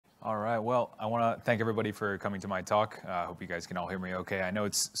All right, well, I want to thank everybody for coming to my talk. I hope you guys can all hear me okay. I know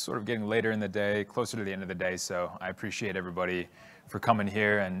it's sort of getting later in the day, closer to the end of the day, so I appreciate everybody for coming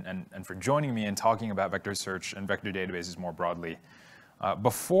here and for joining me and talking about vector search and vector databases more broadly.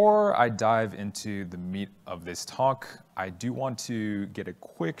 Before I dive into the meat of this talk, I do want to get a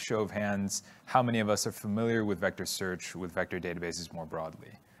quick show of hands how many of us are familiar with vector search, with vector databases more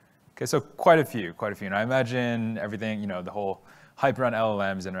broadly. Okay, so quite a few. And I imagine everything, the whole hype around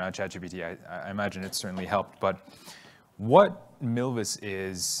LLMs and around ChatGPT, I imagine it's certainly helped. But what Milvus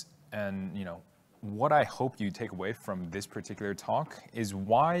is, and what I hope you take away from this particular talk is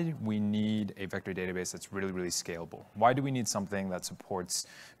why we need a vector database that's really, really scalable. Why do we need something that supports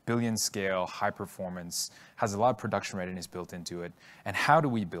billion scale, high performance, has a lot of production readiness built into it? And how do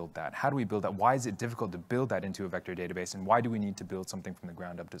we build that? Why is it difficult to build that into a vector database? And why do we need to build something from the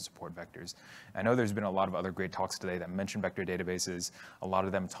ground up to support vectors? I know there's been a lot of other great talks today that mention vector databases. A lot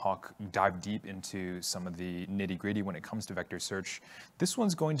of them dive deep into some of the nitty gritty when it comes to vector search. This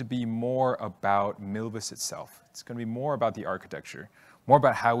one's going to be more about Milvus itself. It's going to be more about the architecture, more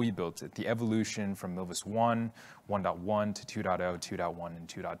about how we built it, the evolution from Milvus 1, 1.1 to 2.0, 2.1, and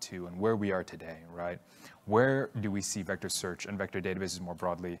 2.2, and where we are today, right? Where do we see vector search and vector databases more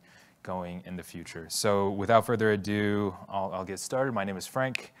broadly going in the future? So without further ado, I'll get started. My name is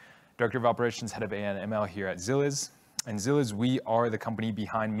Frank, Director of Operations, Head of AI and ML here at Zilliz. And Zilliz, we are the company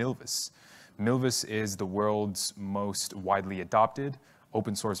behind Milvus. Milvus is the world's most widely adopted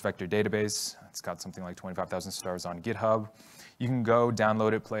open source vector database. It's got something like 25,000 stars on GitHub. You can go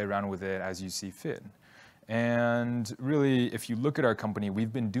download it, play around with it as you see fit. And really, if you look at our company,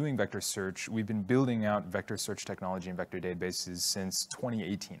 we've been doing vector search. We've been building out vector search technology and vector databases since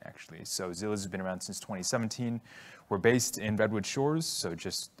 2018, actually. So Zilliz has been around since 2017. We're based in Redwood Shores, so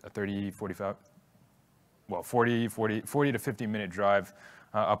just a 40 to 50 minute drive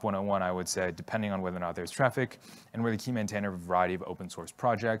up 101, I would say, depending on whether or not there's traffic. And we're the key maintainer of a variety of open source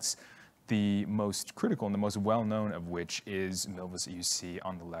projects, the most critical and the most well-known of which is Milvus that you see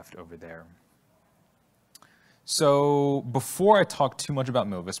on the left over there. So before I talk too much about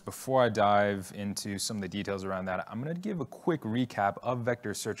Milvus, before I dive into some of the details around that, I'm going to give a quick recap of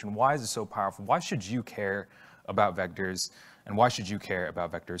vector search and why is it so powerful? Why should you care about vectors? And why should you care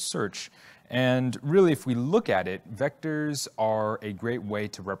about vector search? And really, if we look at it, vectors are a great way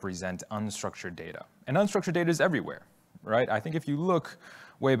to represent unstructured data. And unstructured data is everywhere, right? I think if you look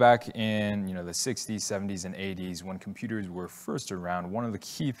way back in the 60s, 70s, and 80s, when computers were first around, one of the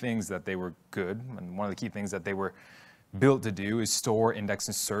key things that they were good, and one of the key things that they were built to do is store, index,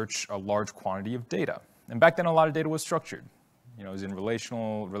 and search a large quantity of data. And back then, a lot of data was structured. It was in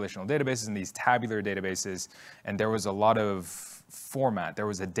relational databases and these tabular databases, and there was a lot of format. There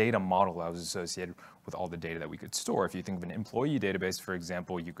was a data model that was associated with all the data that we could store. If you think of an employee database, for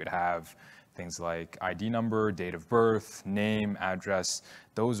example, you could have things like ID number, date of birth, name, address.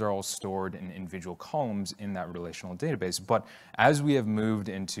 Those are all stored in individual columns in that relational database. But as we have moved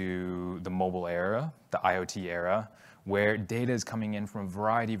into the mobile era, the IoT era, where data is coming in from a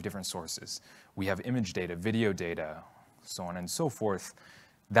variety of different sources, we have image data, video data, so on and so forth,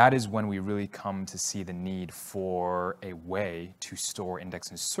 that is when we really come to see the need for a way to store, index,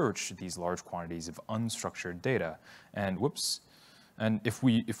 and search these large quantities of unstructured data. And if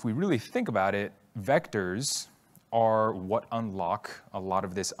we really think about it, vectors are what unlock a lot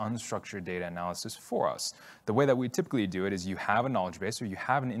of this unstructured data analysis for us. The way that we typically do it is you have a knowledge base, or you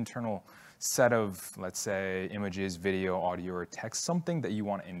have an internal set of, let's say, images, video, audio, or text, something that you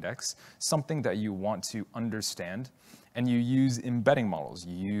want to index, something that you want to understand, and you use embedding models.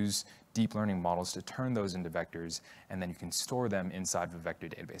 You use deep learning models to turn those into vectors, and then you can store them inside of a vector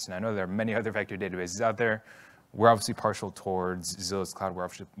database. And I know there are many other vector databases out there. We're obviously partial towards Zilliz Cloud.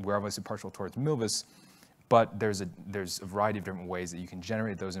 We're obviously partial towards Milvus, but there's a variety of different ways that you can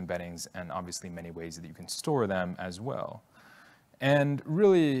generate those embeddings, and obviously many ways that you can store them as well. And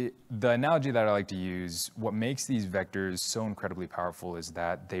really, the analogy that I like to use, what makes these vectors so incredibly powerful is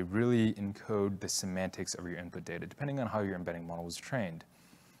that they really encode the semantics of your input data, depending on how your embedding model was trained.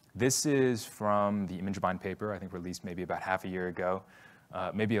 This is from the ImageBind paper, I think released maybe about half a year ago,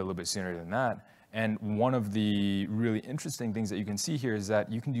 maybe a little bit sooner than that. And one of the really interesting things that you can see here is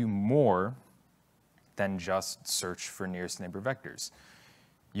that you can do more than just search for nearest neighbor vectors.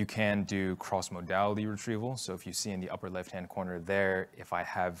 You can do cross-modality retrieval. So if you see in the upper left-hand corner there, if I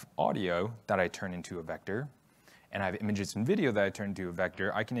have audio that I turn into a vector, and I have images and video that I turn into a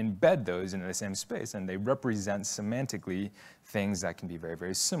vector, I can embed those into the same space, and they represent semantically things that can be very,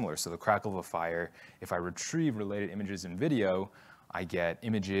 very similar. So the crackle of a fire, if I retrieve related images and video, I get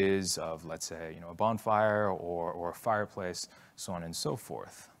images of, let's say, a bonfire or a fireplace, so on and so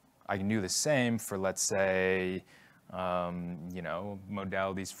forth. I can do the same for, let's say,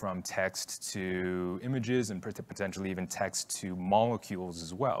 modalities from text to images and potentially even text to molecules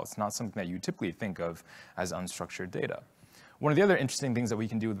as well. It's not something that you typically think of as unstructured data. One of the other interesting things that we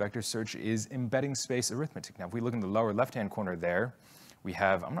can do with vector search is embedding space arithmetic. Now, if we look in the lower left-hand corner there, we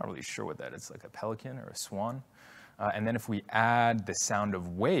have, I'm not really sure what that is, like a pelican or a swan. And then if we add the sound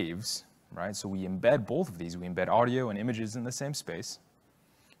of waves, right, so we embed both of these, we embed audio and images in the same space.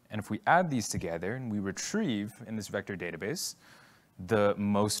 And if we add these together and we retrieve in this vector database the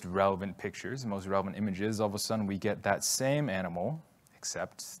most relevant pictures, the most relevant images, all of a sudden we get that same animal,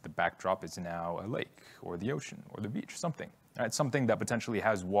 except the backdrop is now a lake or the ocean or the beach, something. Right? Something that potentially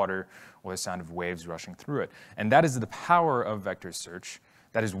has water or the sound of waves rushing through it. And that is the power of vector search.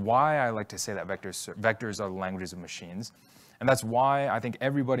 That is why I like to say that vectors are the languages of machines. And that's why I think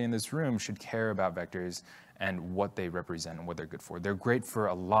everybody in this room should care about vectors and what they represent and what they're good for. They're great for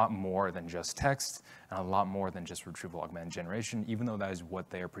a lot more than just text and a lot more than just retrieval augmented generation, even though that is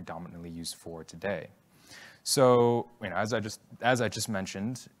what they are predominantly used for today. So, as I just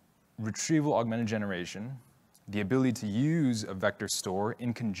mentioned, retrieval augmented generation, the ability to use a vector store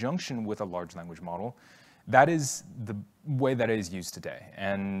in conjunction with a large language model, that is the way that it is used today.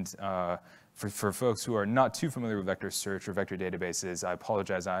 And for folks who are not too familiar with vector search or vector databases, I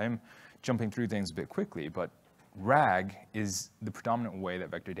apologize, I am jumping through things a bit quickly, but RAG is the predominant way that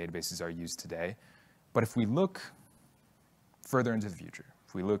vector databases are used today. But if we look further into the future,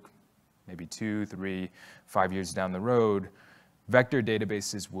 if we look maybe 2, 3, 5 years down the road, vector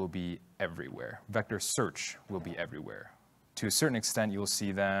databases will be everywhere. Vector search will be everywhere. To a certain extent, you'll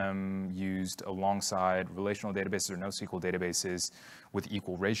see them used alongside relational databases or NoSQL databases with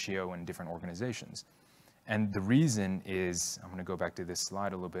equal ratio in different organizations. And the reason is, I'm going to go back to this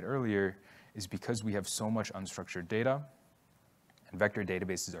slide a little bit earlier, is because we have so much unstructured data, and vector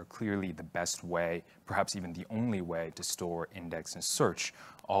databases are clearly the best way, perhaps even the only way, to store, index, and search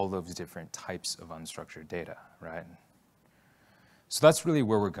all those different types of unstructured data, right? So that's really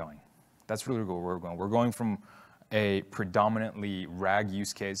where we're going. That's really where we're going. We're going from a predominantly RAG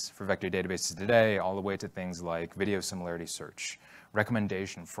use case for vector databases today, all the way to things like video similarity search,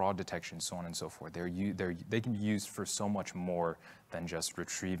 recommendation, fraud detection, so on and so forth. They can be used for so much more than just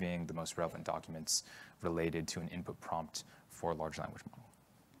retrieving the most relevant documents related to an input prompt for a large language model.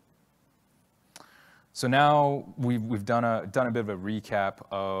 So now we've done a bit of a recap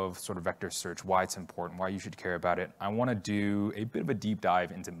of sort of vector search, why it's important, why you should care about it. I want to do a bit of a deep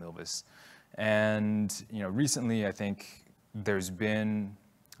dive into Milvus. And recently, I think a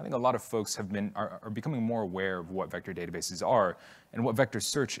lot of folks are becoming more aware of what vector databases are and what vector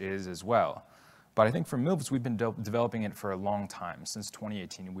search is as well. But I think for Milvus, we've been developing it for a long time, since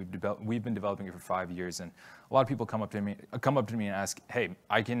 2018. We've been developing it for 5 years, and a lot of people come up to me and ask, "Hey,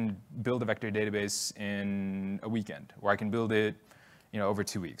 I can build a vector database in a weekend, or I can build it, over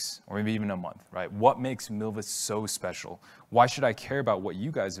 2 weeks, or maybe even a month." Right? What makes Milvus so special? Why should I care about what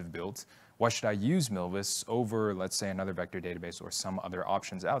you guys have built? Why should I use Milvus over, let's say, another vector database or some other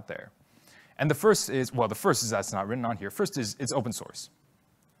options out there? And the first is that's not written on here. First is it's open source.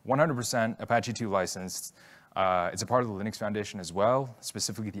 100% Apache 2 licensed. It's a part of the Linux Foundation as well,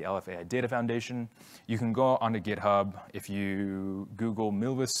 specifically the LFAI Data Foundation. You can go onto GitHub. If you Google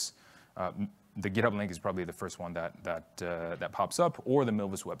Milvus, the GitHub link is probably the first one that pops up, or the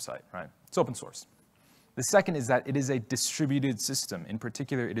Milvus website, right? It's open source. The second is that it is a distributed system. In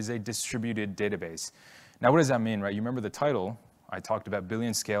particular, it is a distributed database. Now, what does that mean, right? You remember the title. I talked about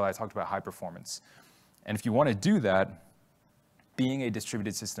billion scale. I talked about high performance. And if you want to do that, being a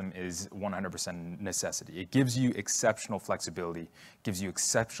distributed system is 100% necessity. It gives you exceptional flexibility, gives you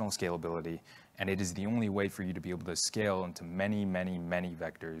exceptional scalability, and it is the only way for you to be able to scale into many, many, many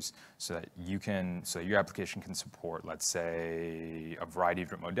vectors so that your application can support, let's say, a variety of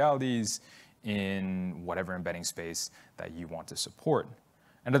different modalities in whatever embedding space that you want to support.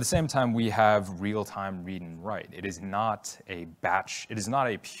 And at the same time, we have real-time read and write. It is not a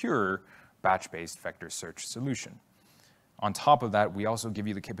pure batch-based vector search solution. On top of that, we also give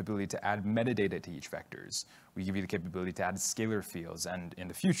you the capability to add metadata to each vectors. We give you the capability to add scalar fields, and in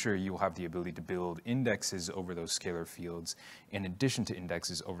the future, you will have the ability to build indexes over those scalar fields, in addition to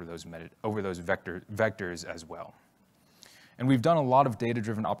indexes over those vectors as well. And we've done a lot of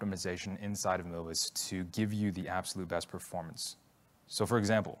data-driven optimization inside of Milvus to give you the absolute best performance. So for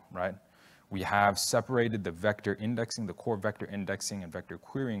example, right, we have separated the vector indexing, the core vector indexing and vector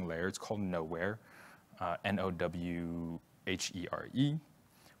querying layer. It's called Nowhere, Nowhere.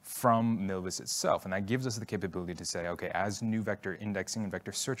 from Milvus itself. And that gives us the capability to say, okay, as new vector indexing and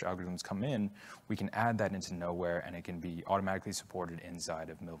vector search algorithms come in, we can add that into nowhere and it can be automatically supported inside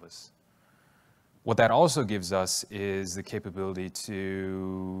of Milvus. What that also gives us is the capability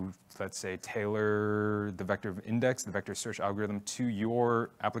to, let's say, tailor the vector index, the vector search algorithm to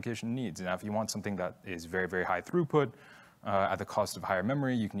your application needs. Now, if you want something that is very, very high throughput at the cost of higher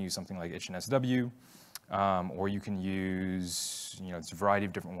memory, you can use something like HNSW, or you can use, there's a variety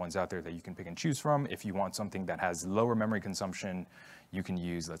of different ones out there that you can pick and choose from. If you want something that has lower memory consumption, you can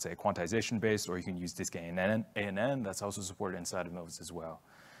use, let's say, quantization-based, or you can use disk ANN. That's also supported inside of Milvus as well.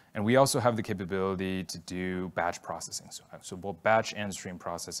 And we also have the capability to do batch processing. So both batch and stream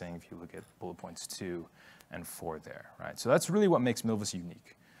processing, if you look at bullet points 2 and 4 there, right? So that's really what makes Milvus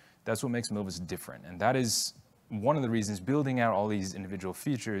unique. That's what makes Milvus different. And that is one of the reasons building out all these individual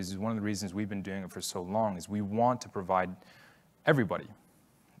features is one of the reasons we've been doing it for so long, is we want to provide everybody,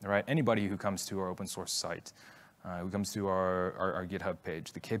 right? Anybody who comes to our open source site, who comes to our GitHub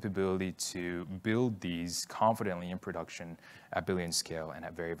page, the capability to build these confidently in production at billion scale and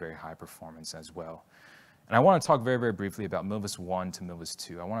at very, very high performance as well. And I want to talk very, very briefly about Milvus 1 to Milvus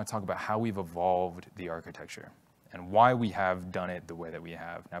 2. I want to talk about how we've evolved the architecture and why we have done it the way that we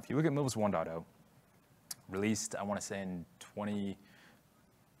have. Now, if you look at Milvus 1.0, released, I want to say in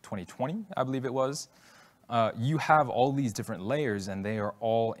 2020, I believe it was, you have all these different layers, and they are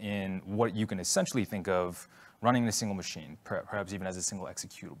all in what you can essentially think of running in a single machine, perhaps even as a single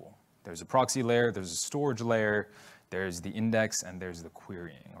executable. There's a proxy layer, there's a storage layer, there's the index, and there's the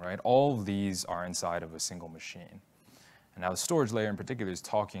querying, right? All of these are inside of a single machine. And now the storage layer in particular is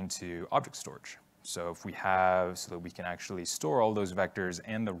talking to object storage. So if we have, so that we can actually store all those vectors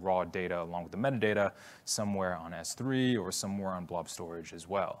and the raw data along with the metadata somewhere on S3 or somewhere on blob storage as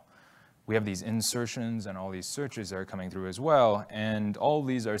well. We have these insertions and all these searches that are coming through as well, and all of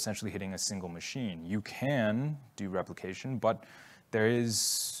these are essentially hitting a single machine. You can do replication, but there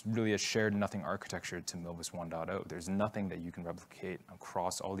is really a shared nothing architecture to Milvus 1.0. There's nothing that you can replicate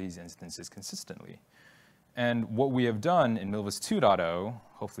across all these instances consistently. And what we have done in Milvus 2.0,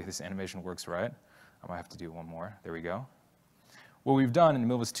 hopefully this animation works right. I might have to do one more. There we go. What we've done in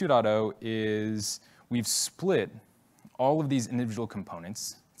Milvus 2.0 is we've split all of these individual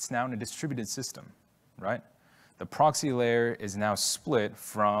components. It's now in a distributed system, right? The proxy layer is now split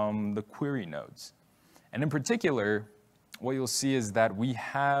from the query nodes. And in particular, what you'll see is that we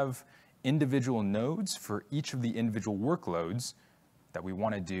have individual nodes for each of the individual workloads that we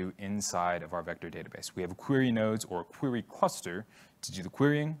want to do inside of our vector database. We have query nodes or a query cluster to do the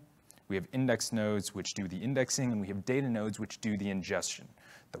querying. We have index nodes which do the indexing, and we have data nodes which do the ingestion,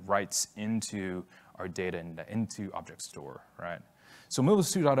 the writes into our data into object store, right? So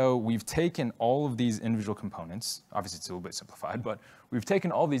Milvus 2.0, we've taken all of these individual components. Obviously, it's a little bit simplified, but we've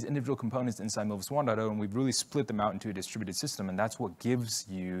taken all these individual components inside Milvus 1.0, and we've really split them out into a distributed system, and that's what gives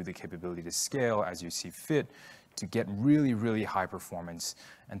you the capability to scale as you see fit to get really, really high performance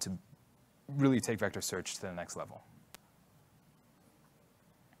and to really take vector search to the next level.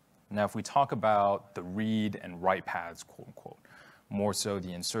 Now, if we talk about the read and write paths, quote unquote, more so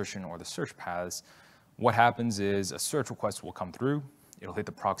the insertion or the search paths, what happens is a search request will come through, it'll hit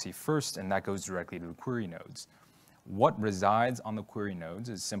the proxy first, and that goes directly to the query nodes. What resides on the query nodes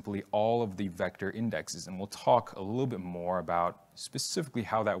is simply all of the vector indexes, and we'll talk a little bit more about specifically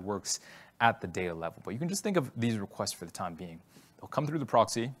how that works at the data level. But you can just think of these requests for the time being. They'll come through the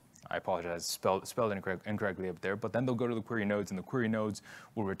proxy. I apologize, spelled incorrectly up there, but then they'll go to the query nodes, and the query nodes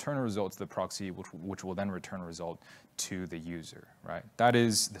will return a result to the proxy, which will then return a result to the user, right? That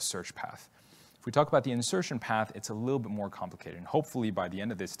is the search path. If we talk about the insertion path, it's a little bit more complicated, and hopefully by the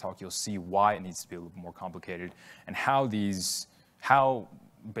end of this talk, you'll see why it needs to be a little bit more complicated and how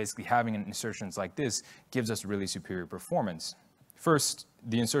basically having insertions like this gives us really superior performance. First,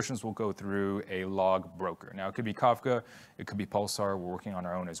 the insertions will go through a log broker. Now, it could be Kafka, it could be Pulsar, we're working on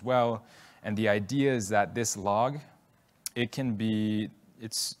our own as well. And the idea is that this log,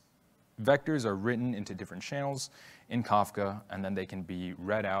 its vectors are written into different channels in Kafka, and then they can be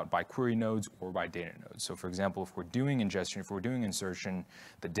read out by query nodes or by data nodes. So for example, if we're doing ingestion, if we're doing insertion,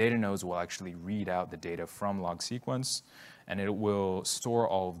 the data nodes will actually read out the data from log sequence, and it will store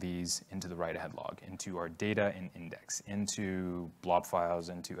all of these into the write-ahead log, into our data and index, into blob files,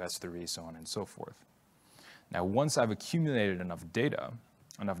 into S3, so on and so forth. Now, once I've accumulated enough vector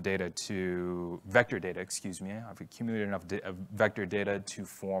data, excuse me, I've accumulated enough vector data to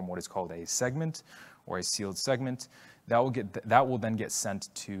form what is called a segment or a sealed segment. That will then get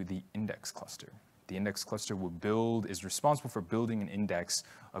sent to the index cluster. The index cluster is responsible for building an index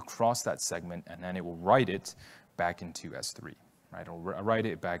across that segment, and then it will write it back into S3. right? It'll write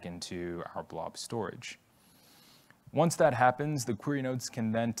it back into our blob storage. Once that happens, the query nodes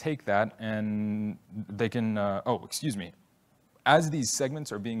can then take that and they can, as these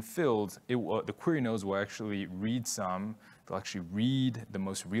segments are being filled, the query nodes will actually read some. They'll actually read the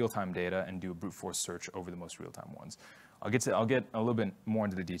most real-time data and do a brute force search over the most real-time ones. I'll get a little bit more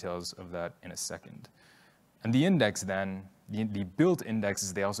into the details of that in a second. And the index then, the built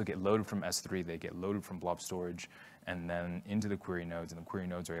indexes, they also get loaded from S3, they get loaded from blob storage, and then into the query nodes, and the query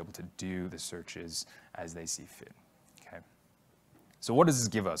nodes are able to do the searches as they see fit. Okay. So what does this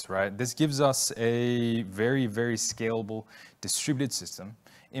give us, right? This gives us a very, very scalable distributed system.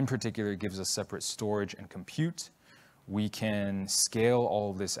 In particular, it gives us separate storage and compute. We can scale all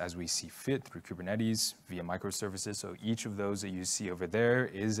of this as we see fit through Kubernetes via microservices. So each of those that you see over there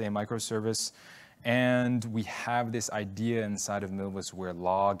is a microservice. And we have this idea inside of Milvus where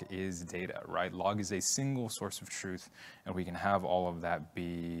log is data, right? Log is a single source of truth, and we can have all of that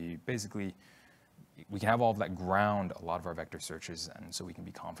be basically, we can have all of that ground a lot of our vector searches, and so we can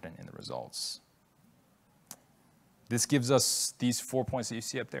be confident in the results. This gives us these 4 points that you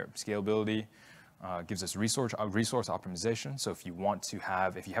see up there. Scalability gives us resource optimization. So if you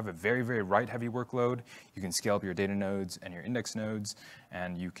have a very, very write-heavy workload, you can scale up your data nodes and your index nodes,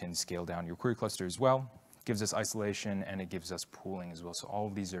 and you can scale down your query cluster as well. It gives us isolation, and it gives us pooling as well. So all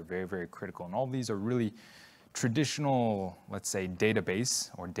of these are very, very critical, and all of these are really traditional, let's say,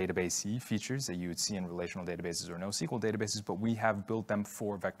 database or database-y features that you would see in relational databases or NoSQL databases, but we have built them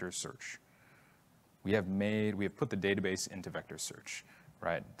for vector search. We have put the database into vector search,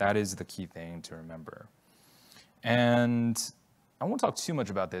 right? That is the key thing to remember. And I won't talk too much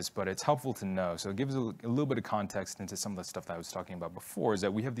about this, but it's helpful to know. So it gives a little bit of context into some of the stuff that I was talking about before, is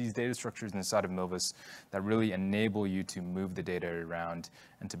that we have these data structures inside of Milvus that really enable you to move the data around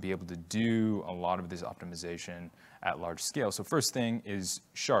and to be able to do a lot of this optimization at large scale. So first thing is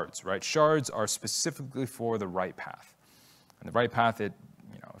shards, right? Shards are specifically for the write path. And the write path,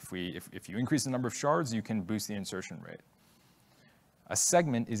 if you increase the number of shards, you can boost the insertion rate. A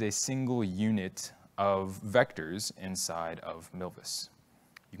segment is a single unit of vectors inside of Milvus.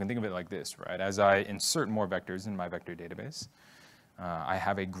 You can think of it like this, right? As I insert more vectors in my vector database, I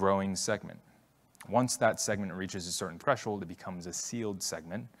have a growing segment. Once that segment reaches a certain threshold, it becomes a sealed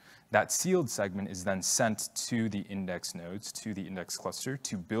segment. That sealed segment is then sent to the index nodes, to the index cluster,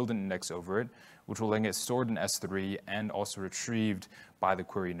 to build an index over it, which will then get stored in S3 and also retrieved by the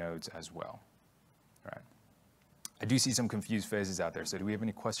query nodes as well. All right. I do see some confused faces out there, so do we have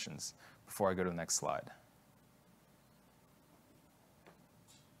any questions before I go to the next slide?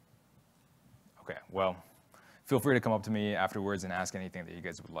 Okay, well, feel free to come up to me afterwards and ask anything that you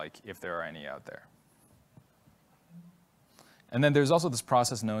guys would like, if there are any out there. And then there's also this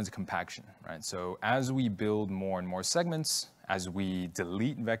process known as compaction, right? So as we build more and more segments, as we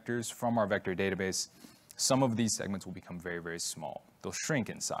delete vectors from our vector database, some of these segments will become very, very small. They'll shrink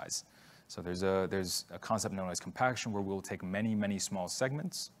in size. So there's a concept known as compaction where we'll take many, many small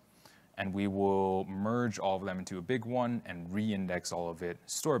segments and we will merge all of them into a big one and re-index all of it,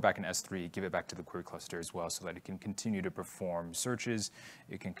 store it back in S3, give it back to the query cluster as well so that it can continue to perform searches,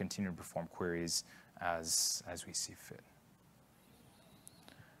 it can continue to perform queries as we see fit.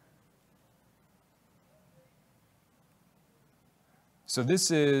 So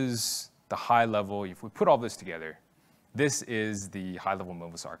this is the high level, if we put all this together, this is the high level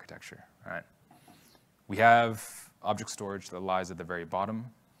Milvus architecture, right? We have object storage that lies at the very bottom.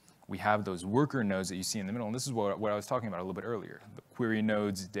 We have those worker nodes that you see in the middle, and this is what I was talking about a little bit earlier, the query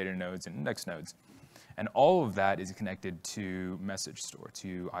nodes, data nodes, and index nodes. And all of that is connected to message store,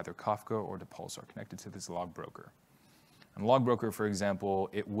 to either Kafka or to Pulsar, connected to this log broker. And log broker, for example,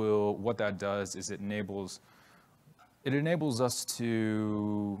 what that does is it enables us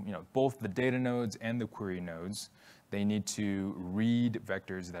to, both the data nodes and the query nodes, they need to read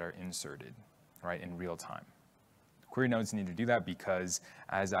vectors that are inserted, right, in real time. Query nodes need to do that because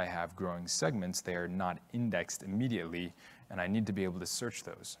as I have growing segments, they are not indexed immediately, and I need to be able to search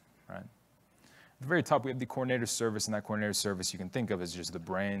those, right? At the very top, we have the coordinator service, and that coordinator service you can think of as just the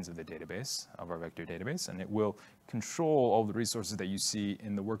brains of the database, of our vector database, and it will control all the resources that you see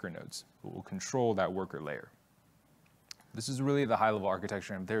in the worker nodes. It will control that worker layer. This is really the high-level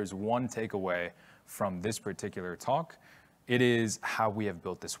architecture, and if there is one takeaway from this particular talk, it is how we have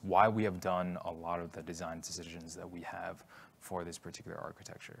built this, why we have done a lot of the design decisions that we have for this particular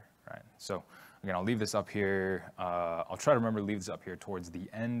architecture, right? So again, I'll leave this up here. I'll try to remember to leave this up here towards the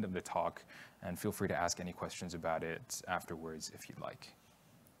end of the talk, and feel free to ask any questions about it afterwards if you'd like.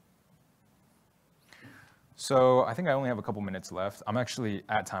 So I think I only have a couple minutes left. I'm actually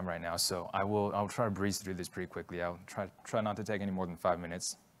at time right now, so I'll try to breeze through this pretty quickly. I'll try not to take any more than 5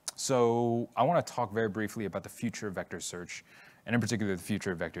 minutes. So I want to talk very briefly about the future of vector search, and in particular the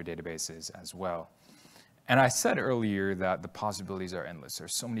future of vector databases as well. And I said earlier that the possibilities are endless.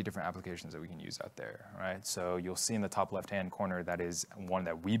 There's so many different applications that we can use out there, right? So you'll see in the top left-hand corner that is one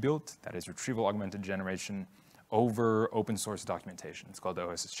that we built, that is retrieval augmented generation over open source documentation. It's called the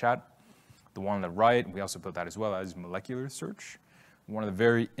OSS chat. The one on the right, we also built that as well as molecular search. One of the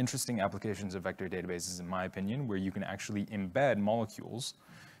very interesting applications of vector databases, in my opinion, where you can actually embed molecules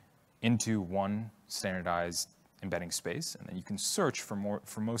into one standardized embedding space, and then you can search for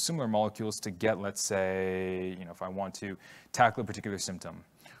most similar molecules to get, let's say, if I want to tackle a particular symptom,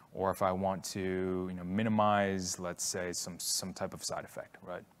 or if I want to minimize, let's say, some type of side effect,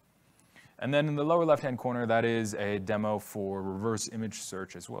 right? And then in the lower left-hand corner, that is a demo for reverse image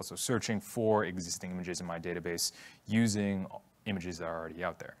search as well. So searching for existing images in my database using images that are already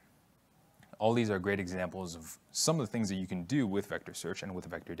out there. All these are great examples of some of the things that you can do with vector search and with a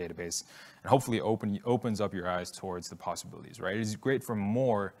vector database, and hopefully opens up your eyes towards the possibilities, right? It is great for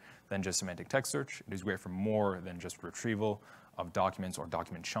more than just semantic text search. It is great for more than just retrieval of documents or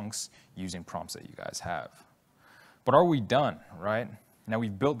document chunks using prompts that you guys have. But are we done, right? Now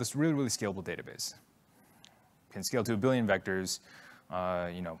we've built this really, really scalable database. Can scale to 1 billion vectors,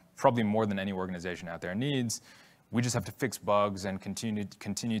 probably more than any organization out there needs. We just have to fix bugs and continue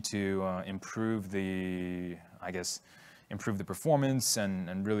to improve the performance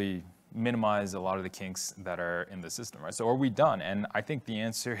and really minimize a lot of the kinks that are in the system, right? So are we done? And I think the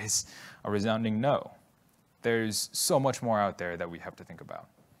answer is a resounding no. There's so much more out there that we have to think about.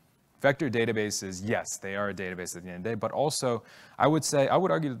 Vector databases, yes, they are a database at the end of the day, but also I would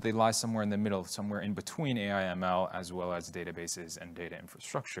argue that they lie somewhere in the middle, somewhere in between AI/ML as well as databases and data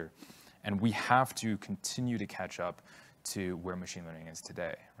infrastructure. And we have to continue to catch up to where machine learning is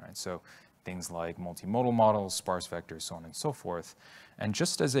today, right? So things like multimodal models, sparse vectors, so on and so forth. And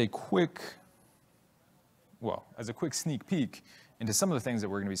just as a quick sneak peek into some of the things that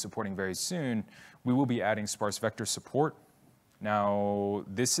we're going to be supporting very soon, we will be adding sparse vector support. Now,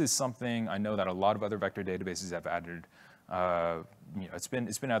 this is something I know that a lot of other vector databases have added. It's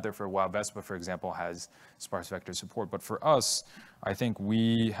been out there for a while. Vespa, for example, has sparse vector support. But for us, I think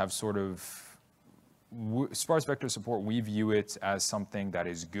we have sparse vector support, we view it as something that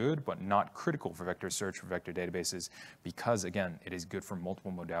is good, but not critical for vector search for vector databases because, again, it is good for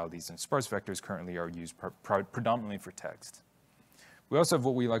multiple modalities. And sparse vectors currently are used predominantly for text. We also have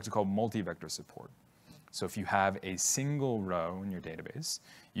what we like to call multi-vector support. So if you have a single row in your database,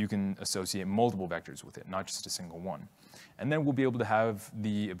 you can associate multiple vectors with it, not just a single one. And then we'll be able to have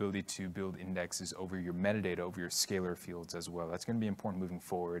the ability to build indexes over your metadata, over your scalar fields as well. That's going to be important moving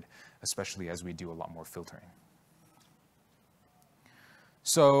forward, especially as we do a lot more filtering.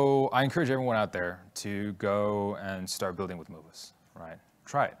 So I encourage everyone out there to go and start building with Milvus, right?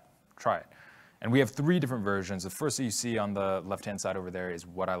 Try it. And we have 3 different versions. The first that you see on the left-hand side over there is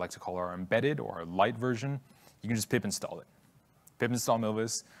what I like to call our embedded or our light version. You can just pip install it. Pip install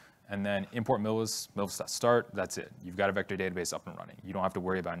Milvus, and then import Milvus, milvus.start, that's it. You've got a vector database up and running. You don't have to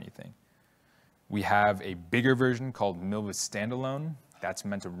worry about anything. We have a bigger version called Milvus Standalone. That's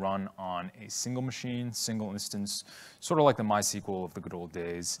meant to run on a single machine, single instance, sort of like the MySQL of the good old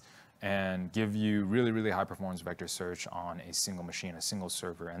days, and give you really, really high performance vector search on a single machine, a single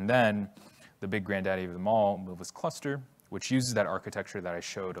server. And then the big granddaddy of them all, Milvus Cluster, which uses that architecture that I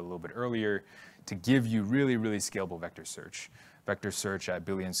showed a little bit earlier to give you really, really scalable vector search at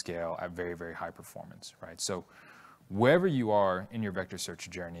billion scale at very, very high performance, right? So wherever you are in your vector search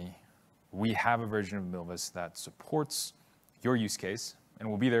journey, we have a version of Milvus that supports your use case and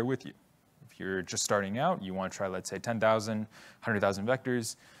will be there with you. If you're just starting out, you want to try, let's say, 10,000, 100,000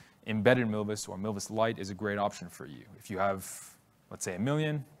 vectors, embedded Milvus or Milvus Lite is a great option for you. If you have, let's say, 1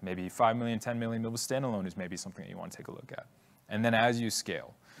 million, maybe 5 million, 10 million, Milvus Standalone is maybe something that you want to take a look at. And then as you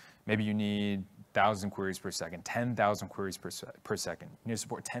scale, maybe you need 1,000 queries per second, 10,000 queries per second. You need to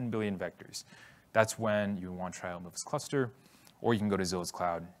support 10 billion vectors. That's when you want to try out Milvus Cluster, or you can go to Zilliz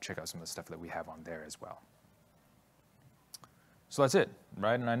Cloud, check out some of the stuff that we have on there as well. So that's it,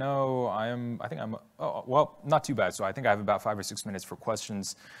 right? And I know not too bad. So I think I have about 5 or 6 minutes for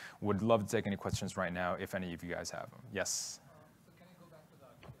questions. Would love to take any questions right now if any of you guys have them. Yes? So can you go back to the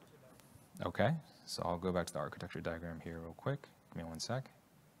architecture diagram? Okay, so I'll go back to the architecture diagram here real quick. Give me 1 sec.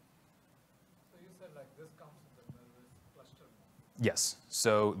 So you said like this comes with the Milvus cluster. Yes,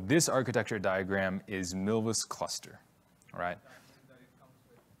 so this architecture diagram is Milvus Cluster, right? That means that it comes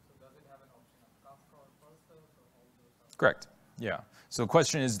with, so does it have an option of Kafka or Pulsar or all those? Correct, yeah. So the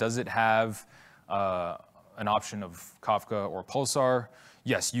question is, does it have an option of Kafka or Pulsar,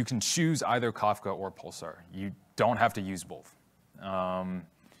 yes, you can choose either Kafka or Pulsar. You don't have to use both.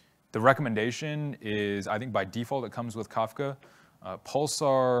 The recommendation is, I think by default it comes with Kafka.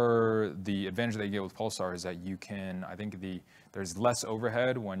 Pulsar, the advantage that you get with Pulsar is that you can, I think there's less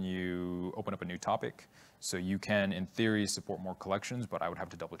overhead when you open up a new topic. So you can, in theory, support more collections, but I would have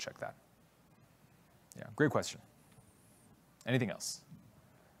to double check that. Yeah, great question. Anything else?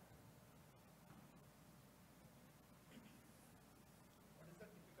 What is the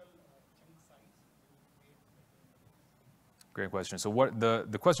typical chunk size you create? Great question. So what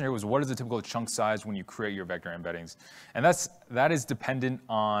the question here was, what is the typical chunk size when you create your vector embeddings? And that is dependent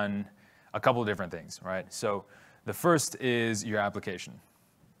on a couple of different things, right? So the first is your application.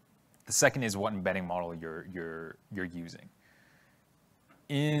 The second is what embedding model you're using.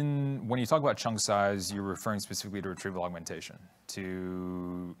 When you talk about chunk size, you're referring specifically to retrieval augmentation,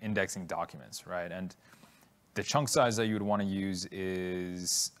 to indexing documents, right? And the chunk size that you would want to use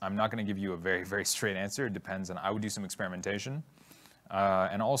is, I'm not going to give you a very, very straight answer. It depends on, I would do some experimentation.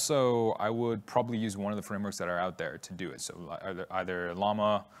 And also, I would probably use one of the frameworks that are out there to do it. So either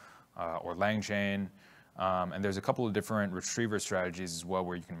Llama or LangChain. And there's a couple of different retriever strategies as well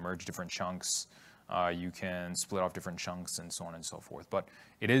where you can merge different chunks. You can split off different chunks and so on and so forth. But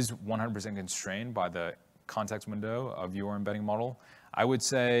it is 100% constrained by the context window of your embedding model. I would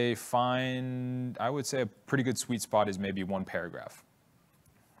say a pretty good sweet spot is maybe one paragraph,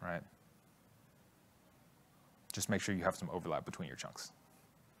 right? Just make sure you have some overlap between your chunks.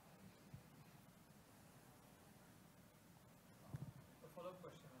 A follow-up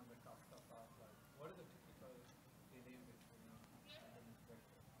question on the Kafka part, like what is the typical delay between incoming data and when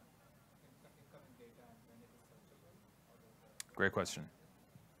it is searchable? Great question.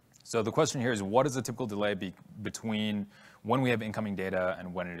 So the question here is, what is the typical delay between when we have incoming data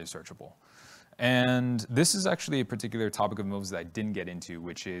and when it is searchable? And this is actually a particular topic of Milvus that I didn't get into,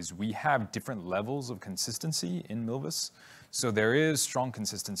 which is we have different levels of consistency in Milvus. So there is strong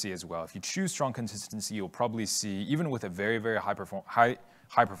consistency as well. If you choose strong consistency, you'll probably see, even with a very, very high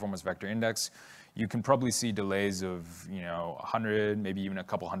performance vector index, you can probably see delays of 100, maybe even a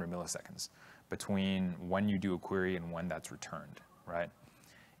couple hundred milliseconds between when you do a query and when that's returned, right?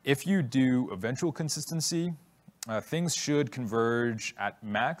 If you do eventual consistency, things should converge at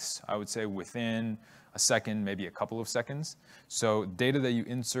max, I would say within a second, maybe a couple of seconds. So data that you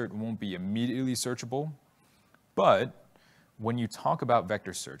insert won't be immediately searchable. But when you talk about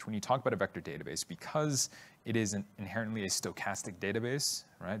vector search, when you talk about a vector database, because it is inherently a stochastic database,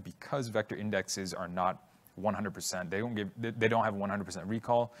 right? Because vector indexes are not 100%, they don't have 100%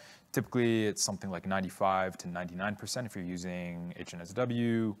 recall. Typically, it's something like 95 to 99% if you're using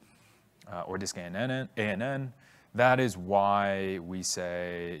HNSW or disk ANN. That is why we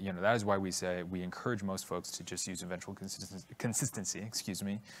say, we encourage most folks to just use eventual consistency,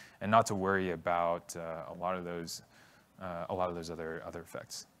 and not to worry about a lot of those other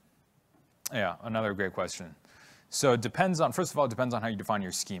effects. Yeah, another great question. So it depends on, first of all, it depends on how you define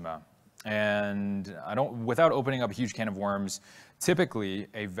your schema. And without opening up a huge can of worms, typically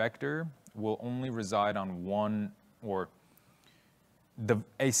a vector will only reside on one, or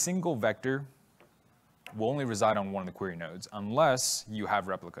a single vector will only reside on one of the query nodes unless you have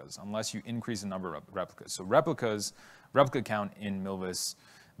replicas, unless you increase the number of replicas. So replica count in Milvus,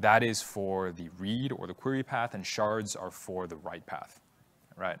 that is for the read or the query path, and shards are for the write path,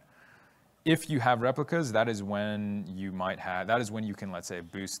 right? If you have replicas, that is when you can, let's say,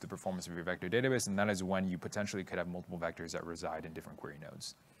 boost the performance of your vector database, and that is when you potentially could have multiple vectors that reside in different query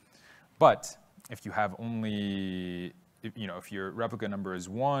nodes. But if you have only, if your replica number is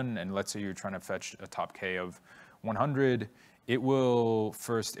 1, and let's say you're trying to fetch a top K of 100, it will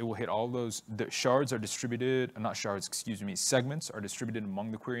hit all those, the shards are distributed, segments are distributed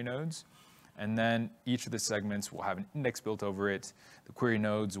among the query nodes. And then each of the segments will have an index built over it. The query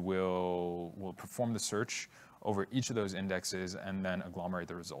nodes will perform the search over each of those indexes and then agglomerate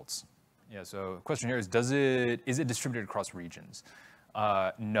the results. Yeah, so the question here is, is it distributed across regions?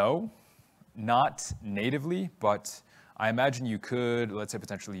 No, not natively, but I imagine you could, let's say,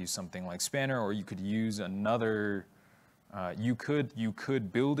 potentially use something like Spanner, or you could use another, you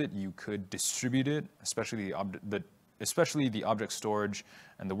could build it, you could distribute it, especially the object storage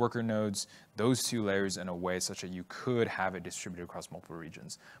and the worker nodes, those two layers in a way such that you could have it distributed across multiple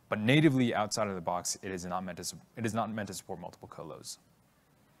regions. But natively outside of the box, it is not meant to support multiple colos.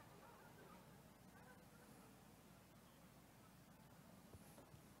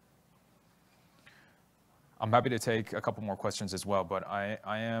 I'm happy to take a couple more questions as well, but I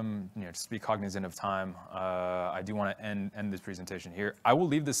am, just to be cognizant of time, I do want to end this presentation here. I will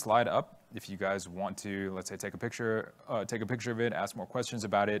leave this slide up if you guys want to, let's say, take a picture of it, ask more questions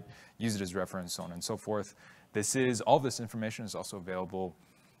about it, use it as reference, so on and so forth. All this information is also available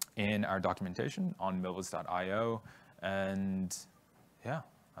in our documentation on milvus.io. And yeah,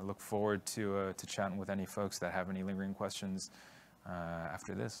 I look forward to chatting with any folks that have any lingering questions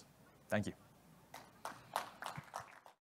after this. Thank you.